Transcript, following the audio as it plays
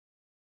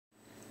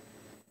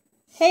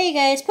Hey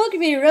guys,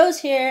 Pokebee Rose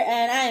here,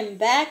 and I'm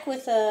back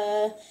with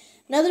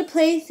another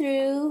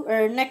playthrough,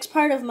 or next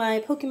part of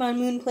my Pokemon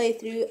Moon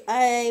playthrough.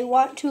 I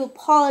want to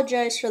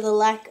apologize for the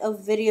lack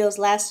of videos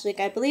last week.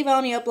 I believe I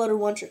only uploaded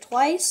once or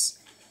twice.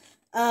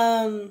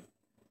 So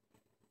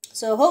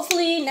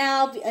hopefully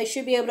now I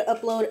should be able to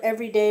upload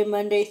every day,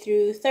 Monday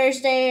through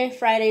Thursday,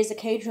 Fridays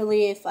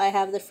occasionally if I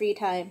have the free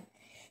time.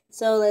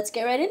 So let's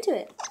get right into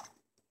it.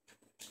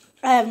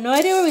 I have no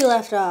idea where we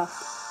left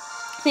off.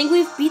 I think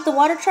we've beat the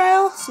water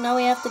trial, so now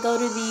we have to go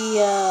to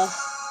the,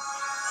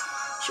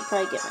 should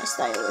probably get my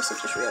stylus, I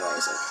just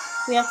realized it.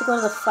 We have to go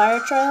to the fire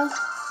trial.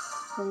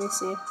 Let me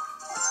see.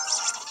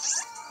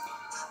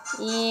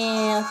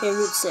 Yeah, okay,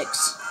 Route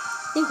 6.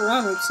 I think we're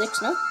on Route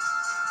 6, no?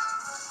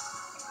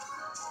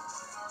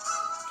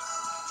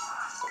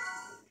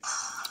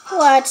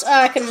 What?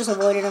 Oh, I could've just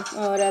avoided him.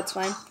 Oh, that's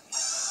fine.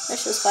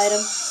 Let's just fight him.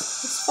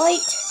 Let's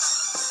fight!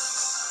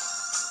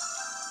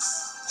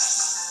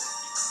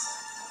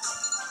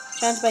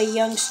 Challenged by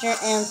youngster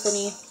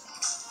Anthony.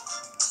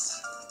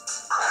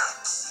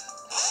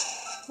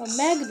 A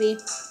Magby.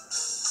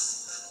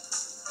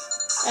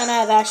 And I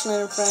have Ashlyn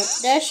in front.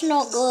 That's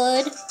not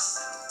good.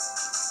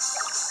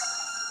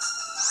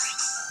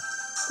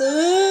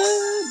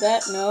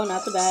 No,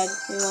 not the bag.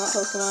 We want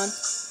Pokemon.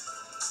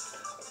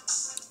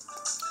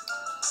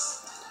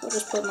 We'll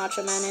just put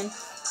Macho Man in.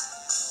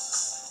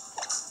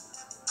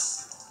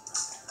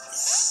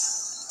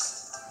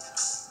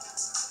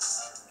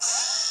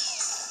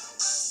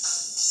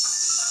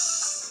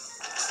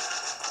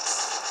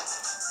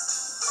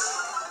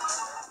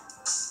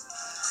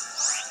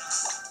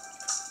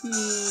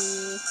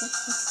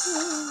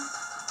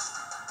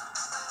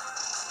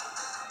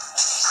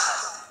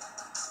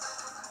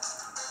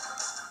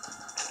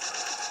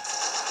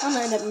 I'm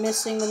gonna end up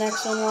missing the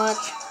next one, watch.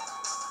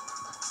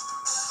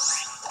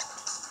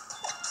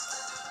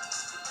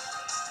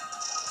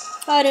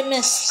 Oh, I didn't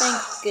miss.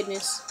 Thank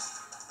goodness.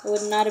 I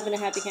would not have been a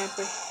happy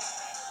camper.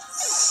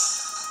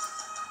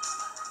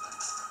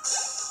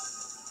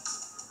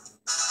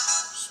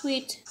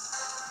 Sweet.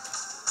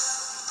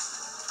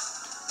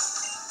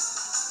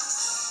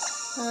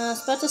 I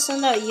was about to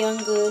send out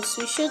Yungoos.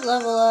 We should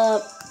level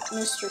up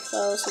Mr.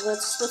 Foe, so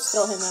let's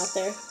throw him out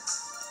there.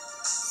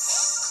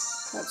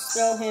 Let's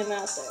throw him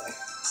out there.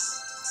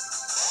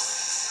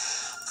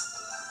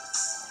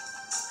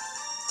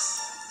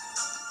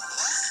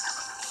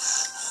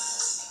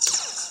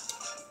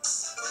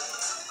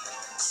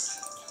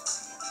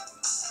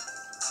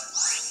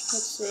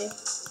 Let's see.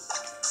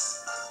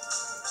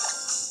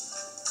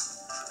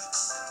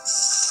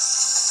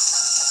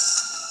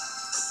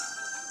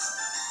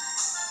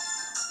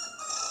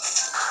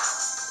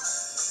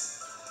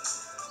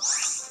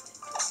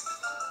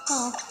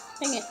 Oh,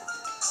 dang it.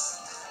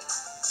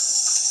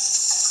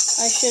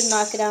 I should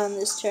knock it out on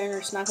this turn or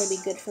it's not going to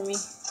be good for me.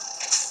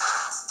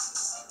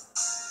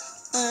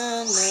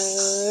 And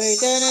we're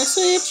gonna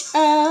switch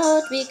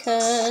out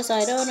because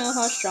I don't know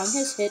how strong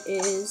his hit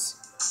is.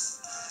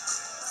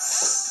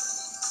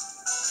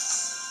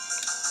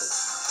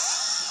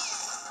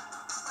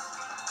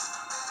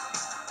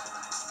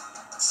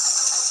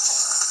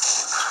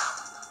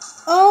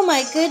 Oh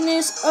my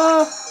goodness.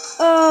 Oh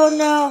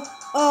no.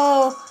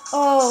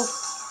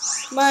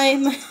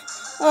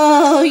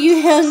 Oh,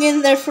 you hung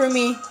in there for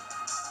me.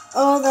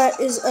 Oh, that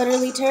is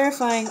utterly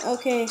terrifying.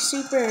 Okay,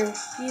 super.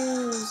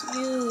 Use.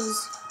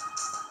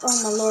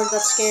 Oh my lord,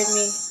 that scared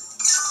me.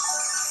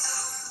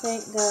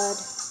 Thank God.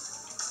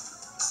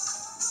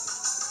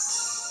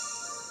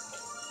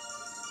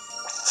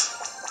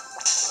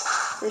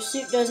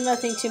 Pursuit does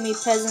nothing to me,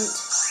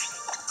 peasant.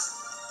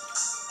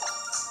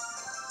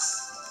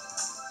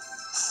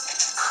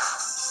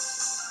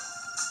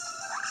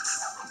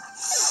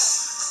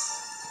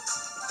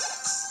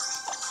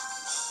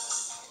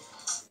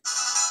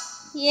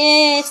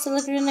 Yay, it's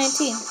delivered in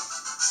 19.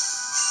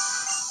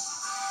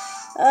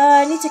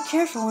 I need to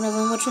care for one of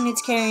them. Which one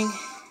needs caring?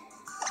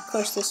 Of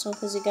course this one,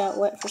 because it got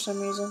wet for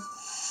some reason.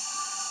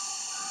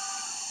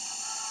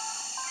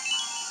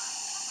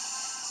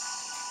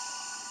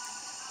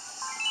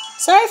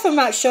 Sorry if I'm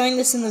not showing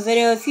this in the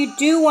video. If you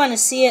do want to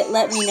see it,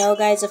 let me know,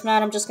 guys. If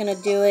not, I'm just going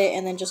to do it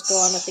and then just go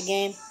on with the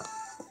game.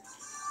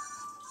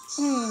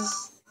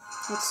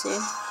 Let's see.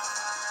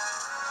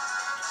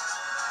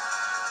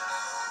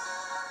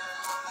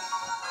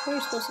 Where are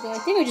we supposed to go? I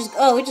think we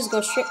just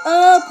go straight.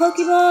 Oh,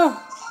 Pokeball!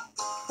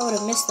 I would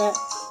have missed that.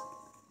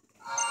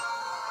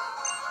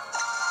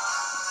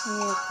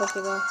 Yeah,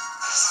 Pokeball.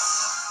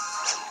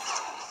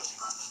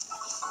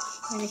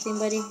 Anything,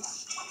 buddy?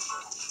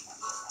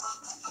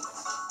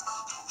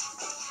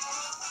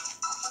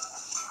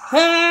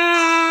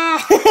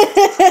 Ah!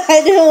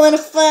 I don't want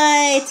to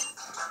fight!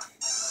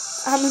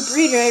 I'm a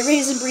breeder. I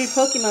raise and breed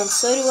Pokemon.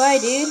 So do I,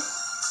 dude.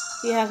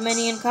 We have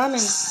many in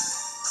common.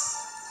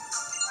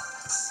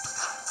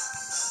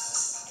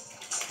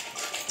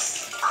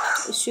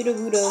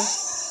 Sudowoodo.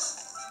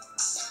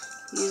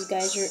 These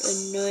guys are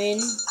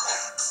annoying.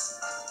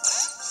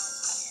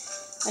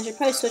 I should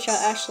probably switch out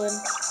Ashlyn.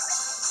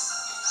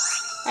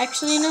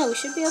 Actually, no, we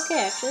should be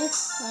okay, actually.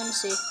 I want to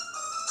see.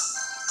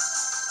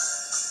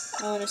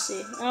 I wanna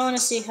see. I wanna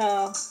see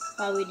how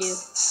we do.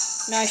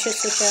 No, I should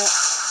switch out.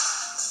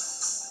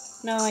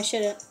 No, I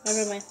shouldn't.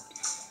 Never mind.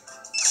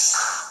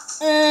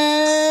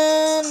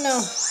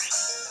 No.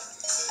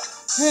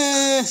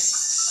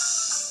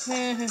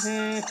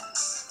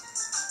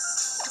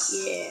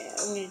 Yeah,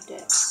 I'm gonna do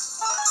that.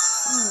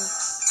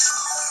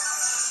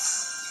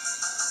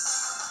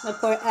 My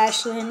poor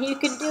Ashlyn, you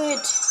can do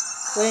it.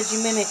 What did you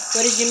mimic?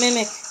 What did you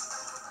mimic?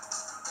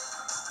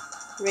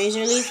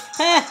 Razor leaf?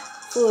 Ha!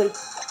 Fool.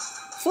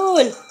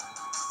 Fool!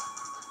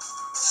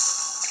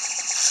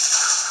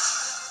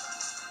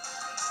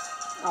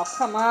 Oh,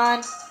 come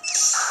on.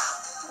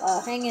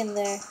 Oh, hang in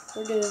there.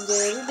 We're doing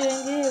good. We're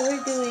doing good.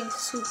 We're doing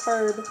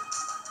superb.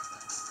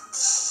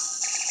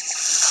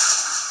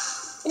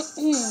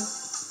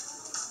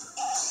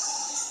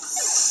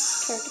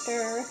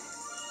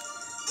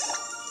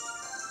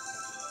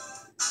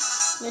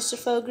 Mr.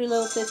 Fogre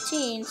level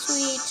 15.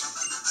 Sweet.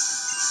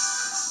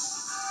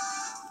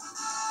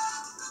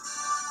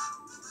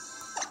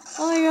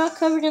 Oh, you're all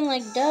covered in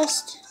like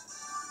dust.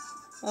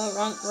 Oh,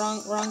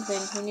 wrong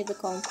thing. We need the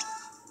comb.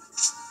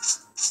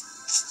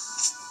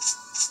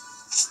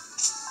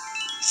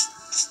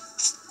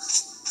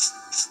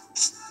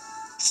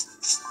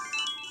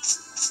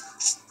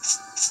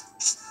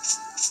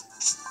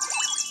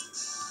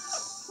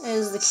 It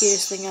is the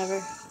cutest thing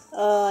ever.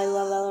 Oh, I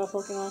love that little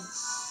Pokemon.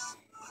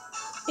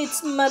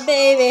 It's my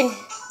baby.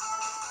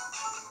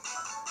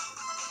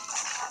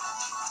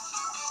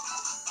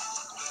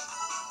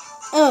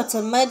 Oh, it's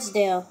a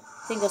Mudsdale.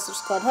 I think that's what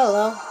it's called.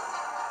 Hello.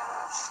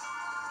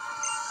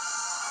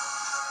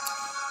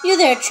 You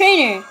there,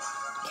 trainer.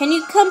 Can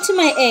you come to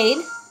my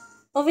aid?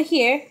 Over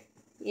here.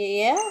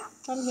 Yeah,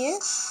 I'm here.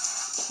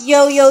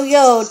 Yo, yo,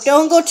 yo.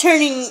 Don't go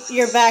turning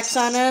your backs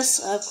on us.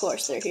 Of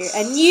course they're here.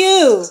 And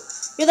you're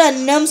that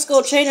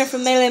numbskull trainer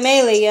from Melee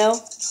Melee, yo.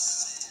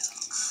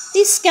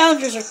 These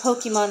scoundrels are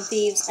Pokemon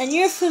thieves, and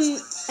you're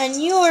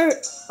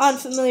on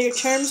familiar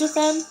terms with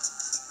them?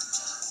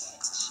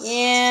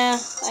 Yeah,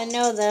 I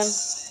know them.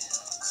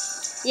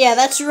 Yeah,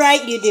 that's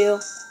right, you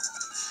do.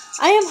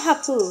 I am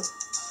Hapu.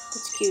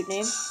 That's a cute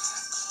name.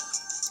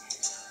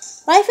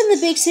 Life in the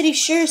big city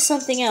sure is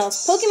something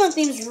else. Pokemon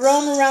thieves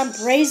roam around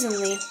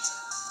brazenly.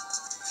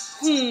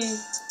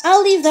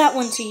 I'll leave that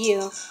one to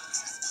you.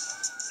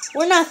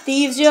 We're not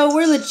thieves, yo.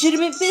 We're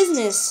legitimate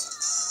business.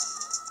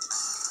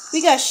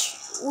 We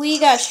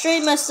got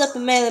straight messed up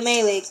in Melee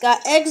Melee.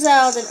 Got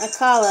exiled in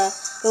Akala,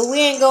 but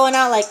we ain't going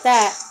out like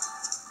that.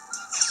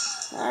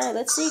 Alright,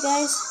 let's see,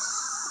 guys.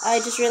 I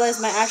just realized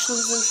my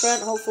Ashlyn's in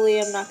front. Hopefully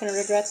I'm not going to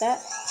regret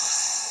that.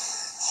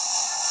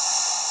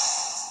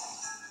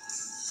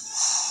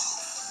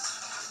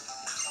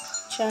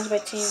 Challenged by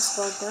Team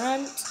Skull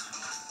Grunt.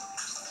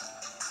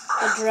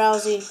 A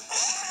Drowsy.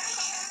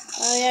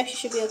 Oh, yeah, she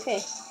should be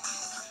okay.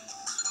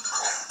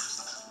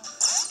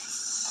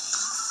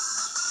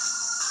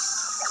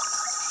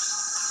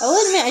 I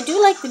will admit, I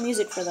do like the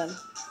music for them.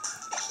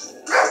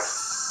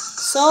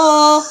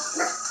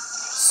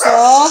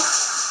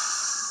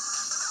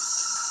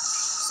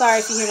 Sorry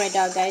if you hear my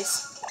dog,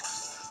 guys.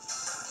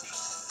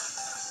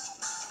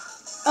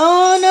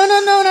 Oh, no,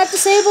 not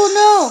disabled,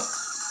 no!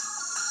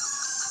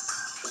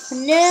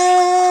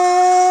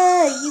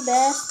 No, you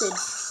bastard.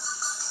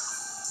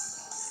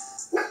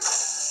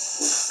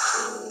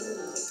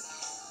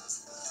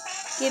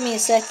 Give me a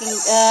second.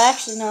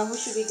 Actually, no, we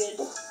should be good.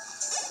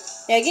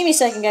 Yeah, give me a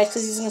second, guys,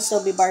 because he's going to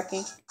still be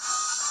barking.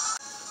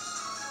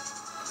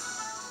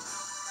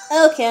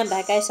 Okay, I'm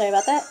back, guys. Sorry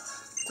about that.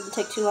 Didn't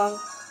take too long.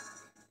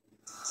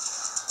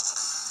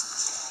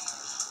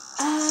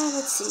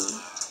 Let's see.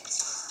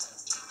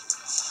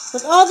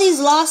 With all these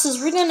losses,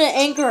 we're going to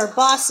anchor our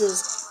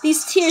bosses.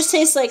 These tears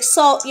taste like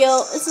salt,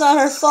 yo. It's not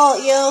our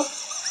fault, yo.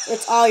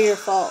 It's all your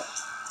fault.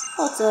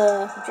 Oh, it's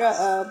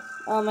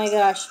oh my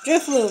gosh.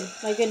 Drifloon.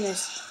 My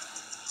goodness.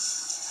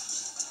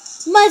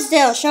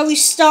 Mudsdale, shall we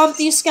stomp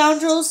these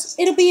scoundrels?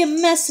 It'll be a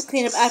mess to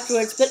clean up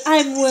afterwards, but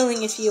I'm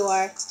willing if you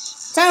are.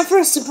 Time for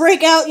us to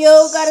break out,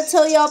 yo. Gotta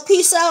tell y'all,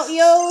 peace out,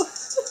 yo.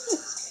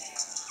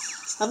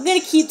 I'm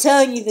gonna keep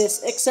telling you this,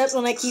 except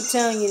when I keep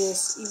telling you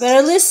this. You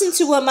better listen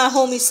to what my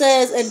homie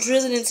says and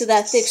drill it into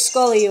that thick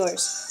skull of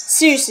yours.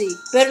 Seriously,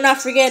 better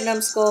not forget,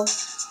 numbskull.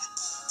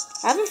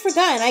 I haven't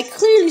forgotten. I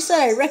clearly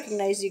said I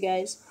recognize you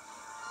guys.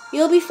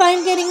 You'll be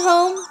fine getting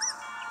home?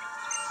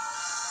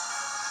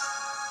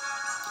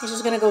 He's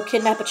just gonna go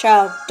kidnap a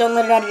child. Don't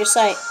let it out of your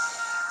sight.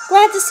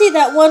 Glad to see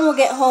that one will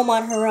get home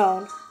on her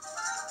own.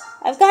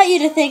 I've got you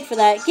to thank for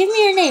that. Give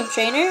me your name,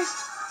 trainer.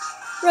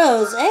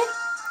 Rose, eh?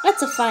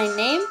 That's a fine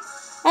name.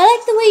 I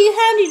like the way you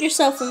handled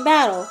yourself in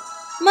battle.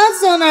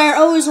 Mudsdale and I are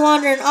always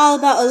wandering all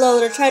about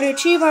Alola to try to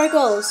achieve our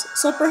goals,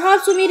 so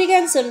perhaps we'll meet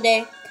again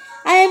someday.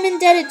 I am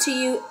indebted to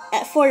you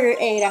for your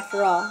aid,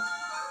 after all.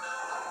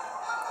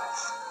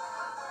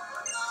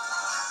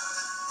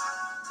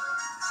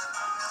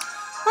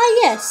 Ah,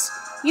 yes.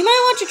 You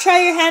might want to try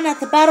your hand at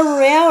the Battle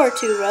Royale or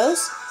two,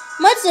 Rose.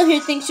 Mudsdale here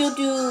thinks you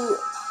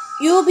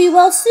will be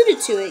well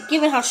suited to it,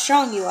 given how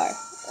strong you are.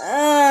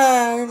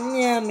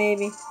 Yeah,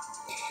 maybe.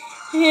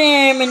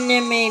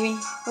 Maybe.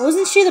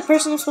 Wasn't she the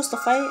person I'm supposed to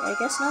fight? I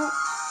guess not.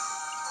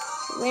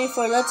 Waiting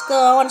for it. Let's go.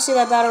 I want to see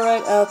that battle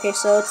right. Okay,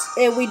 so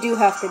we do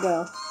have to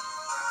go.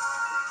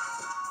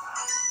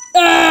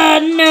 Ah,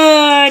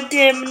 no,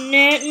 damn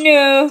it,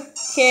 no.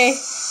 Okay,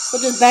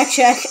 we'll just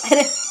backtrack.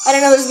 I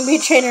didn't know there was gonna be a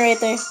trainer right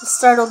there. It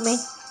startled me.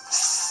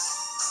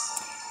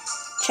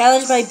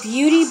 Challenged by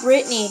Beauty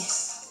Brittany.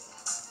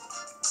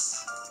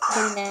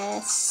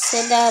 Gonna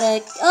send out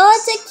a. Oh,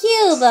 it's a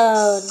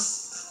Cubone.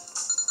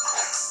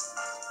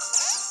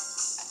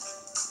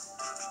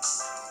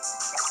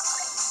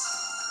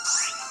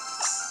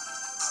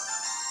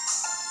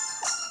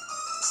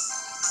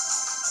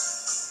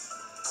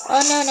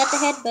 Oh no, not the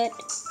headbutt.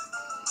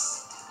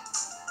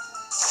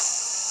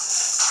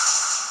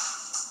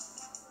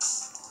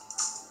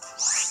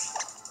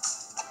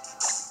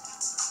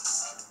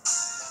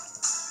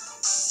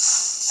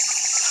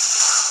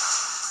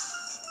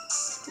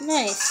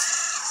 Nice.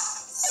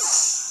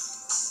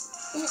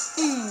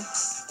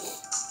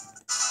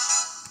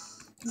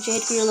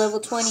 Jade grew level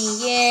 20.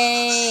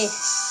 Yay!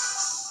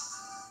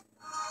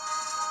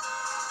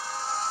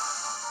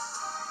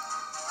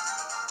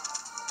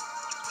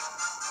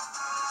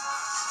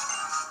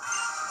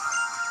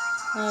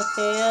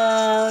 Okay,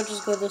 we'll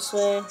just go this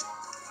way.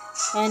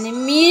 And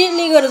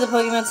immediately go to the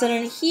Pokemon Center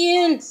and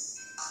heal!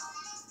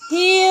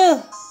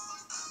 Heal!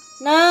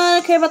 No, I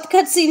don't care about the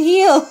cutscene.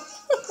 Heal!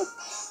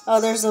 Oh,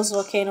 there's those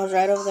volcanoes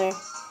right over there.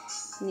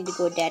 We need to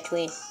go that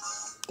way.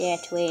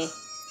 That way.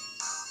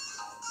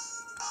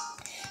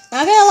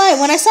 Not gonna lie,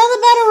 when I saw the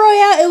Battle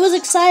Royale, it was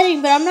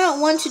exciting, but I'm not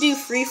one to do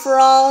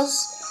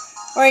free-for-alls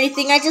or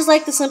anything. I just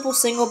like the simple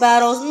single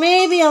battles.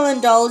 Maybe I'll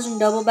indulge in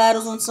double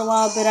battles once in a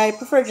while, but I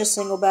prefer just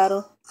single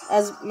battle,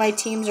 as my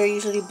teams are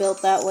usually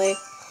built that way.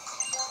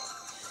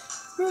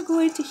 We're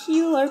going to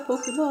heal our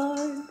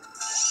Pokemon.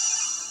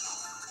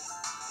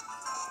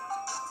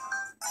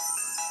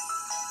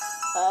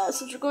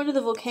 Since we're going to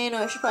the volcano,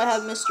 I should probably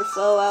have Mr.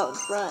 Foe out in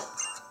front.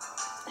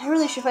 I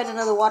really should find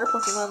another water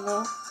Pokemon,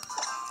 though.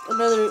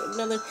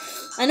 Another.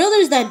 I know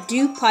there's that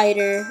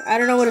Dewpider. I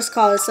don't know what it's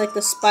called. It's like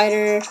the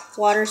spider,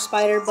 water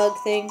spider bug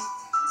thing.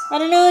 I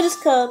don't know what it's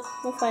called.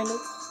 We'll find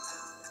it.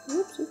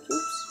 Oops, oops,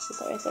 oops. Put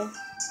that right there.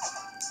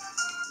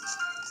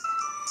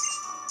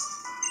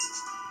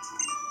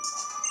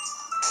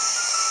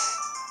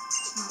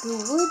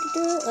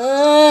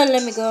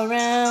 Let me go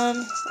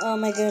around. Oh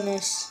my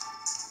goodness.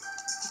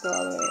 Go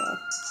all the way around.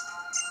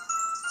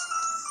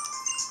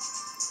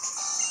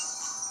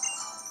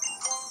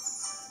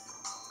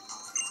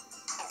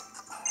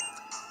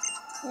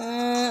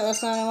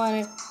 That's not what I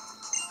wanted.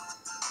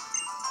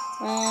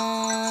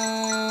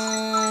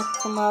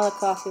 Kamala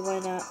coffee, why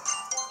not?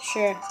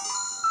 Sure.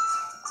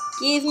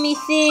 Give me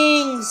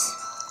things!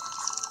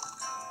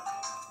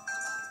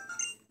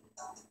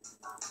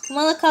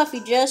 Kamala coffee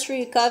just for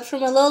you. Coffee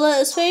from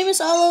Alola is famous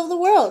all over the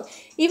world.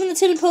 Even the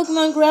timid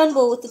Pokemon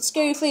Granbull with its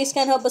scary face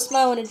can't help but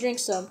smile when it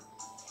drinks some.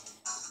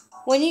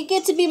 When you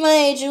get to be my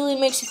age, it really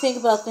makes you think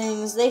about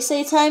things. They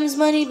say time is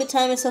money, but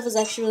time itself is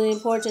actually really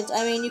important.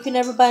 I mean, you can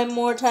never buy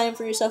more time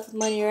for yourself with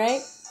money,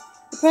 right?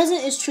 The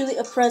present is truly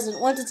a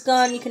present. Once it's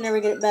gone, you can never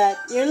get it back.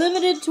 You're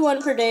limited to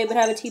one per day, but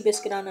have a tea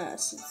biscuit on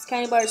us. It's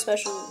Candy Bar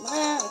special.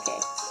 Okay.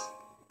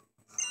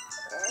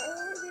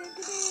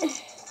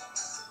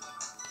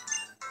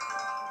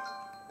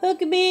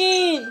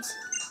 Pokebeans!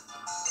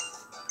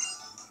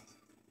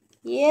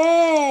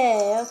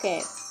 Yay!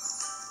 Okay.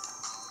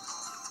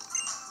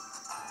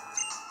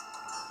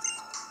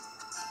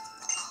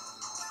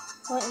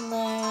 What in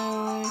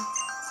there?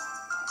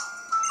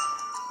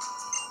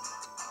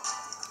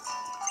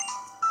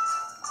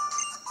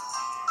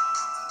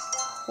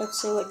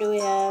 Let's see, what do we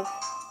have?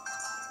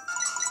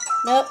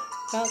 Nope,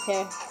 don't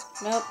care.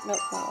 Nope, nope,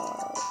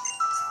 no.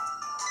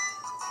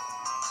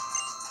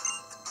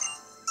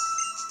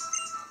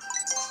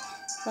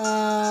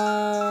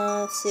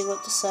 Let's see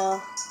what to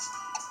sell.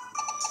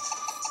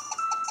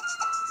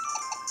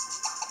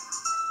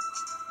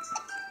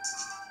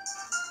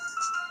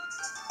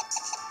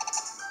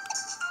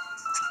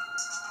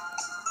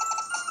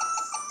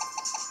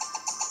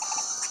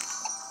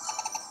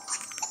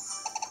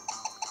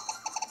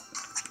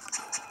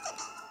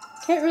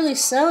 Can't really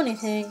sell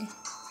anything.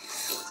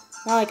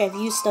 Not like I've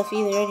used stuff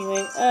either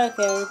anyway. Okay,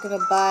 we're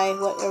gonna buy.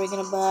 What are we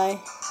gonna buy?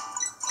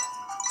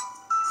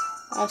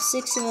 I have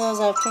 16 of those,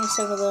 I have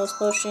 27 of those.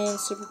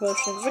 Potions, super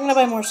potions. We're gonna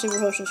buy more super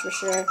potions for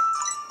sure.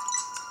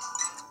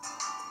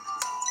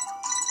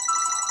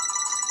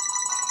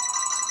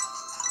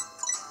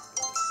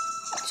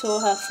 So we'll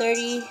have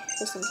 30,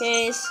 just in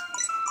case.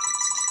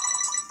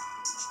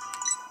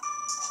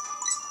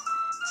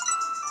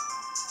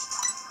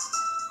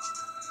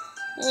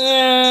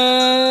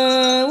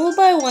 We'll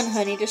buy one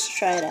honey just to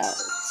try it out.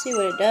 See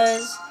what it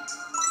does.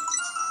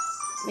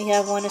 We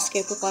have one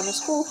escape rope on us.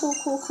 Cool, cool,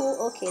 cool, cool.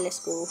 Okay, let's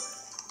go.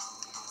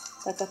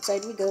 Back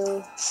outside we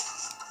go.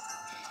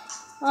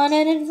 On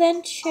an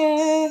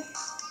adventure.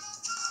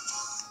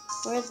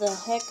 Where the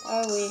heck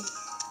are we?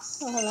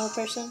 Oh, hello,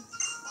 person.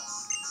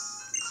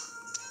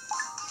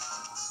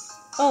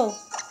 Oh,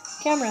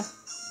 camera.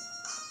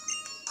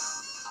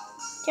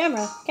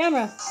 Camera,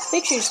 camera,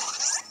 pictures.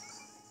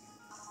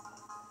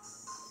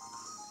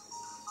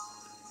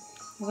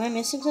 Am I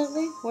missing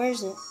something? Where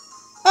is it?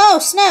 Oh,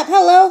 snap,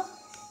 hello.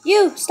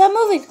 You, stop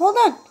moving, hold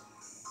on.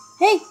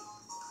 Hey.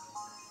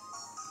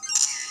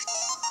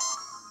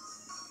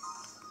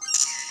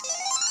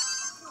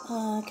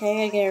 Okay, I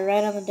gotta get it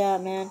right on the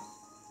dot, man.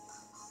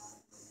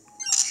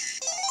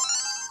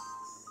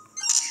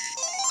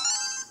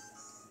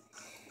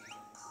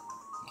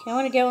 Okay, I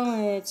want to get one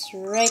when it's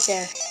right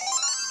there.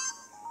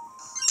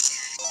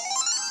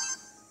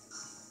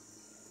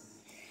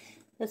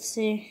 Let's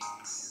see.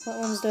 What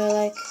ones do I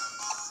like?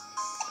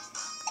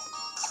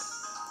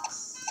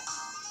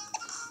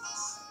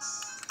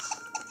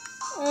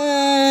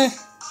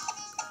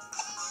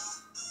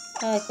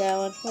 I like that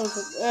one. What was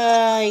it?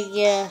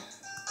 Yeah.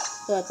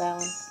 I like that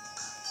one.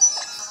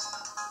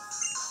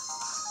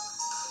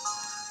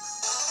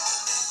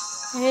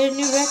 I hit a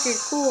new record.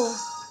 Cool.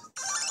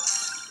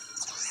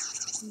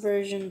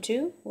 Version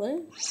 2? What?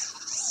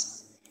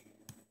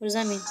 What does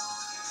that mean?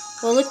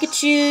 Well, look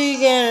at you. You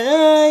got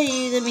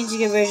that means you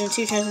get version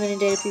 2. Transmitting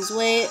data. Please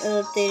wait.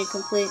 Updated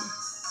complete.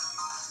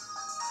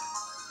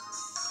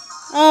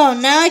 Oh,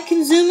 now I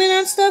can zoom in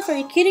on stuff? Are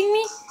you kidding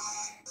me?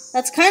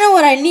 That's kind of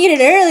what I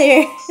needed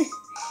earlier.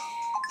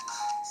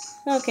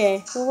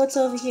 Okay, well, what's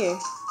over here?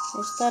 I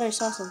just thought I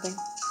saw something.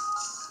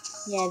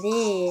 Yeah,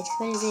 this.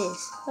 What is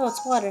this? Oh,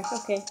 it's water.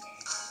 Okay.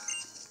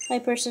 Hi,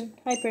 person.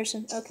 Hi,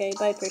 person. Okay,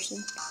 bye,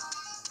 person.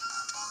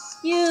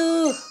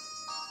 You!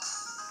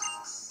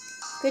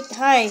 Good.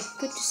 Hi.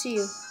 Good to see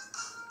you.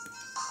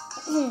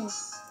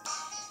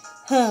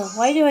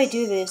 Why do I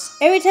do this?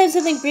 Every time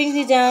something brings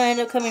me down, I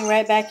end up coming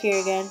right back here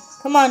again.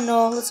 Come on,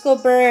 Noel. Let's go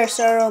bury our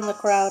sorrow in the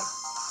crowd.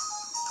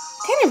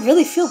 I kind of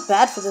really feel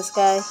bad for this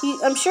guy.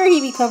 I'm sure he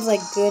becomes, like,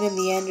 good in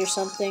the end or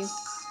something.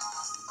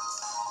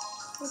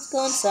 Let's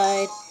go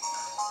inside.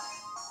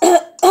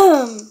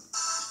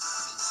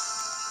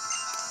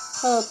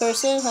 Hello,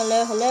 person.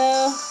 Hello,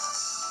 hello.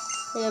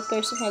 Hello,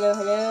 person. Hello,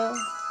 hello.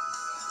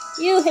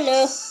 You,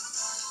 hello.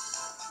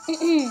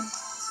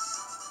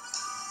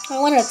 I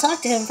wanted to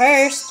talk to him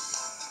first.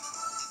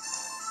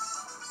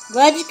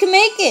 Glad you can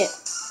make it.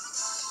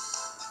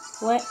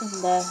 What in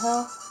the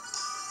hell?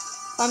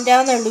 Calm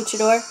down there,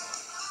 luchador.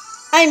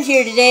 I'm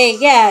here today,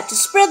 yeah, to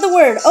spread the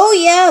word. Oh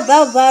yeah,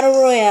 about Battle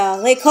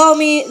Royale. They call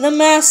me the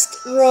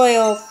Masked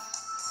Royal.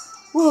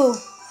 Woo.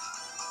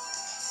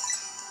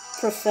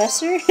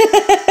 Professor?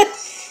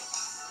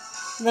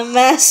 The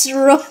Masked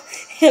Royal.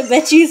 I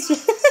bet you.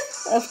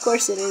 Of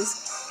course it is.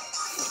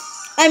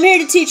 I'm here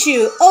to teach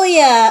you. Oh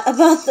yeah,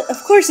 about the.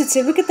 Of course it's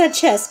him. Look at that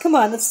chest. Come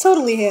on, that's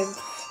totally him.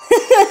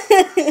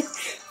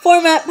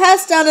 Format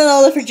passed down in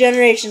Alola for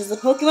generations. The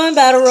Pokemon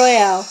Battle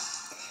Royale.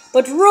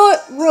 But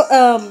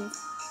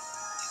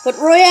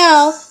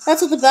Royale,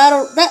 that's what the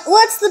battle.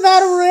 What's the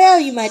Battle Royale,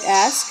 you might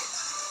ask?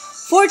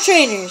 4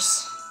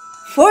 trainers.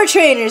 4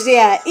 trainers,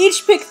 yeah.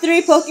 Each pick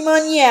 3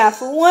 Pokemon, yeah.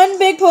 For one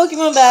big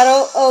Pokemon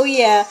battle, oh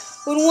yeah.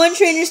 When one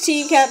trainer's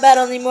team can't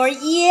battle anymore,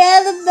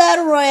 yeah, the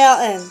Battle Royale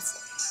ends.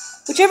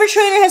 Whichever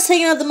trainer has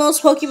taken out the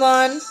most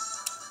Pokemon,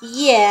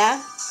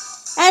 yeah,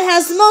 and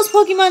has the most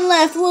Pokemon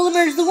left will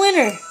emerge the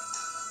winner.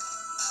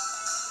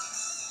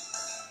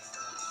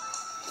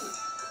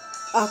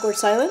 Awkward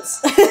silence.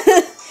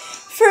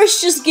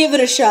 First, just give it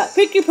a shot.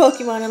 Pick your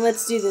Pokemon and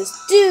let's do this.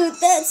 Dude,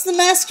 that's the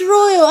Masked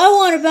Royal. I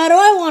want a battle.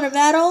 I want a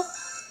battle.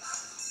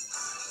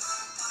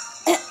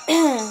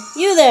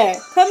 You there.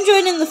 Come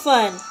join in the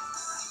fun.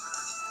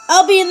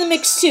 I'll be in the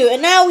mix too.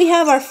 And now we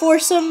have our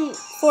foursome.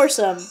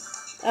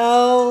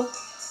 Oh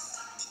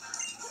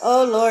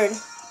Lord.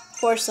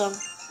 Foursome.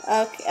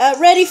 Okay.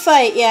 Ready,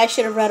 fight. Yeah, I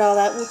should have read all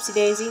that. Whoopsie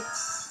daisy.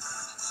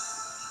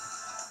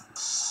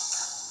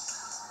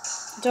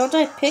 Don't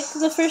I pick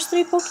the first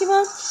 3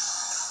 Pokemon?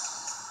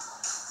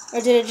 Or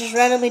did it just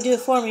randomly do it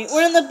for me?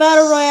 We're in the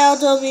Battle Royale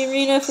Dome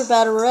Arena for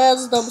Battle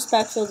Royales. The Dome's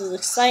packed filled with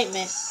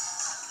excitement.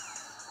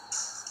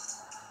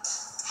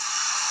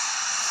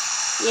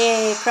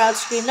 Yay, crowd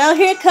scream. Now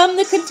here come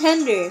the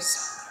contenders.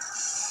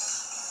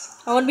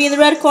 I want to be in the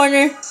red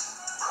corner.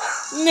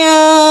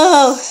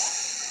 No!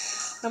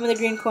 I'm in the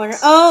green corner.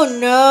 Oh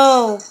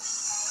no!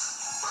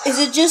 Is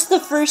it just the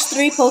first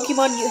 3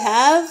 Pokemon you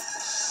have?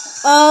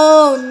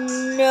 Oh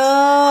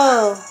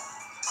no!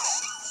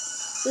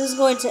 This is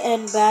going to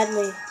end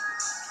badly.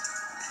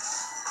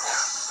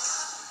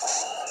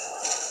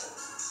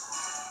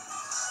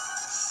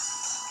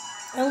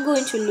 I'm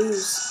going to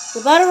lose.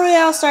 The Battle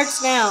Royale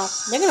starts now.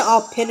 They're going to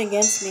all pin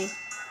against me.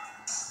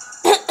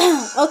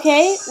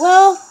 Okay,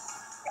 well,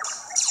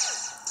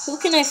 who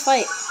can I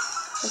fight?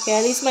 Okay,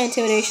 at least my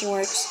intimidation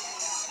works.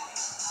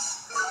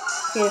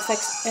 Okay, it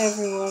affects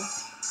everyone.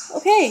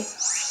 Okay.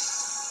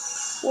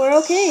 We're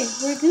okay.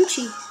 We're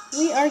Gucci.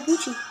 We are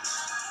Gucci.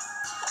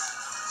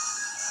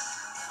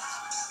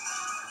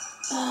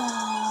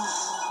 Oh,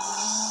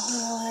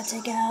 I gotta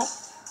take out.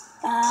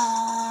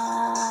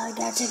 I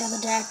gotta take out the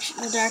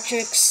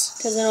Dartrix,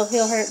 because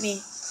he'll hurt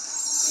me.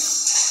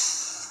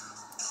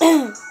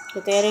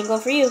 Good thing I didn't go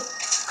for you.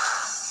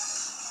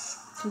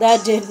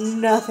 That did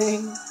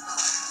nothing.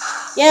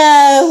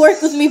 Yeah,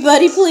 work with me,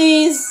 buddy,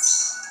 please.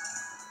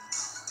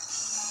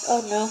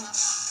 Oh no.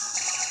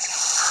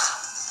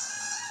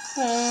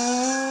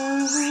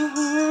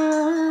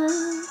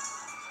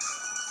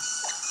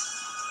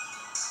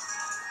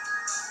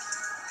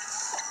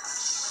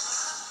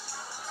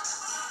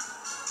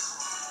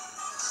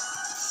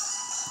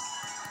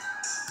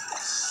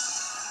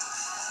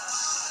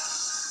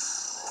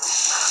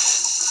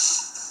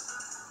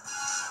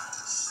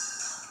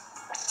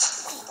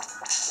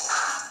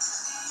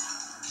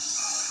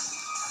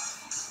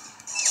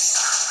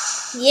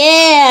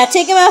 Yeah,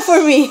 take him out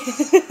for me.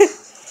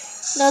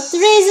 Not the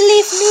Razor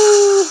Leaf,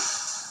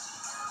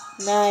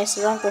 no. Nice,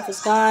 the Ronkruff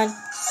is gone.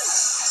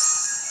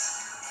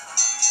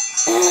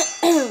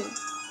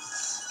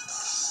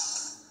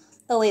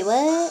 Oh, wait,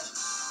 what?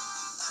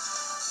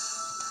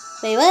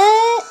 Wait,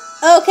 what?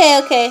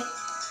 Okay.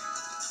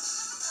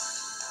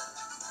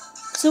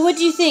 So what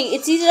do you think?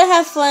 It's easy to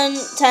have fun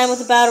time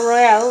with a battle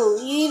royale.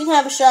 Ooh, you even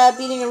have a shot at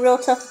beating a real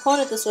tough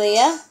opponent this way,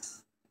 yeah?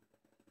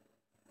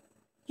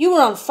 You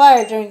were on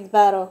fire during the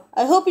battle.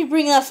 I hope you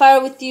bring that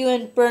fire with you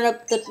and burn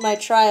up my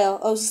trial.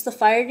 Oh, is this the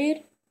fire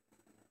dude?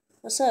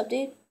 What's up,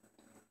 dude?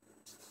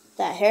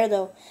 That hair,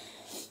 though.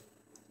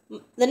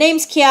 The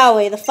name's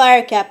Kiawe, the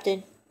fire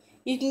captain.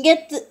 You can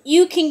get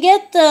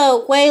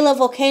the Wayla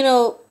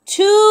Volcano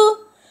to...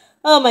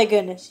 Oh my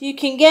goodness. You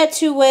can get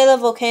to Wayla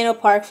Volcano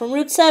Park from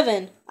Route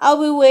 7. I'll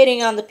be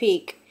waiting on the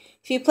peak.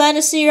 If you plan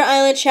to see your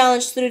island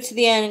challenge through to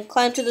the end,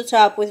 climb to the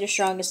top with your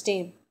strongest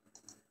team.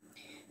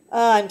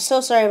 I'm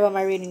so sorry about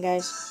my reading,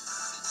 guys.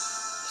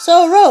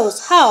 So,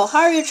 Rose, how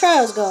are your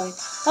trials going?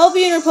 I hope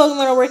you and your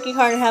Pokemon are working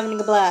hard and having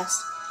a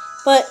blast.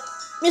 But,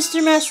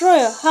 Mr. Master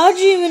Royal, how do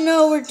you even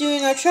know we're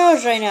doing our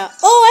trials right now?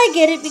 Oh, I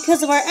get it,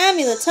 because of our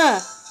amulets, huh?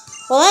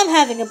 Well, I'm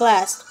having a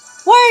blast.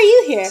 Why are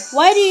you here?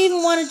 Why do you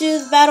even want to do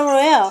the Battle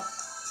Royale?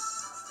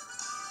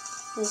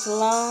 This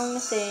long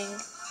thing.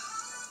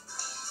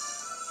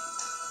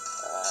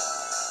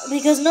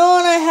 Because Noah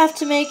and I have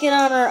to make it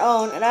on our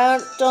own, and I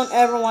don't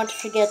ever want to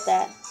forget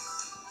that.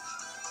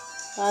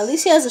 At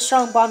least he has a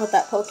strong bond with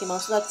that Pokemon,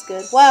 so that's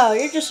good. Wow,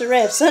 you're just a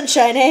ray of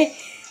sunshine, eh?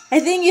 I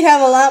think you'd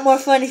have a lot more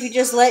fun if you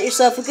just let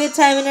yourself a good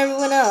time and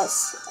everyone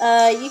else.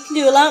 You can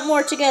do a lot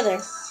more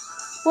together.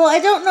 Well, I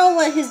don't know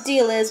what his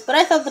deal is, but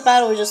I thought the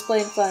battle was just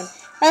plain fun.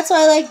 That's why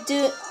I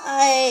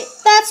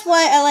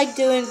like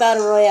doing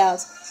battle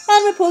royales.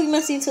 And my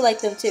Pokemon seem to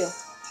like them too.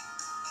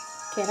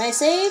 Can I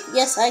save?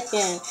 Yes, I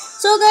can.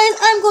 So guys,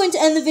 I'm going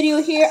to end the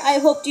video here. I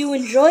hope you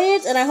enjoy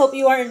it, and I hope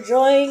you are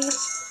enjoying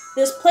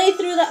this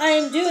playthrough that I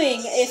am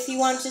doing. If you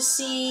want to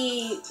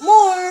see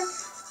more,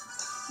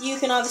 you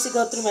can obviously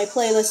go through my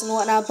playlist and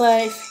whatnot.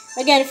 But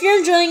if you're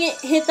enjoying it,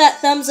 hit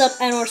that thumbs up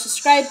and or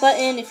subscribe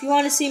button. If you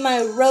want to see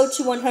my Road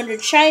to 100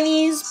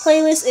 Shinies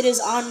playlist, it is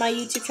on my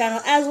YouTube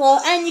channel as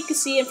well. And you can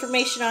see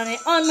information on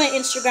it on my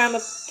Instagram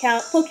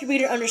account,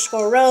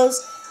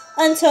 PokeBreeder_Rose.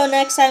 Until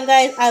next time,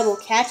 guys, I will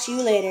catch you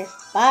later.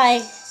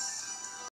 Bye.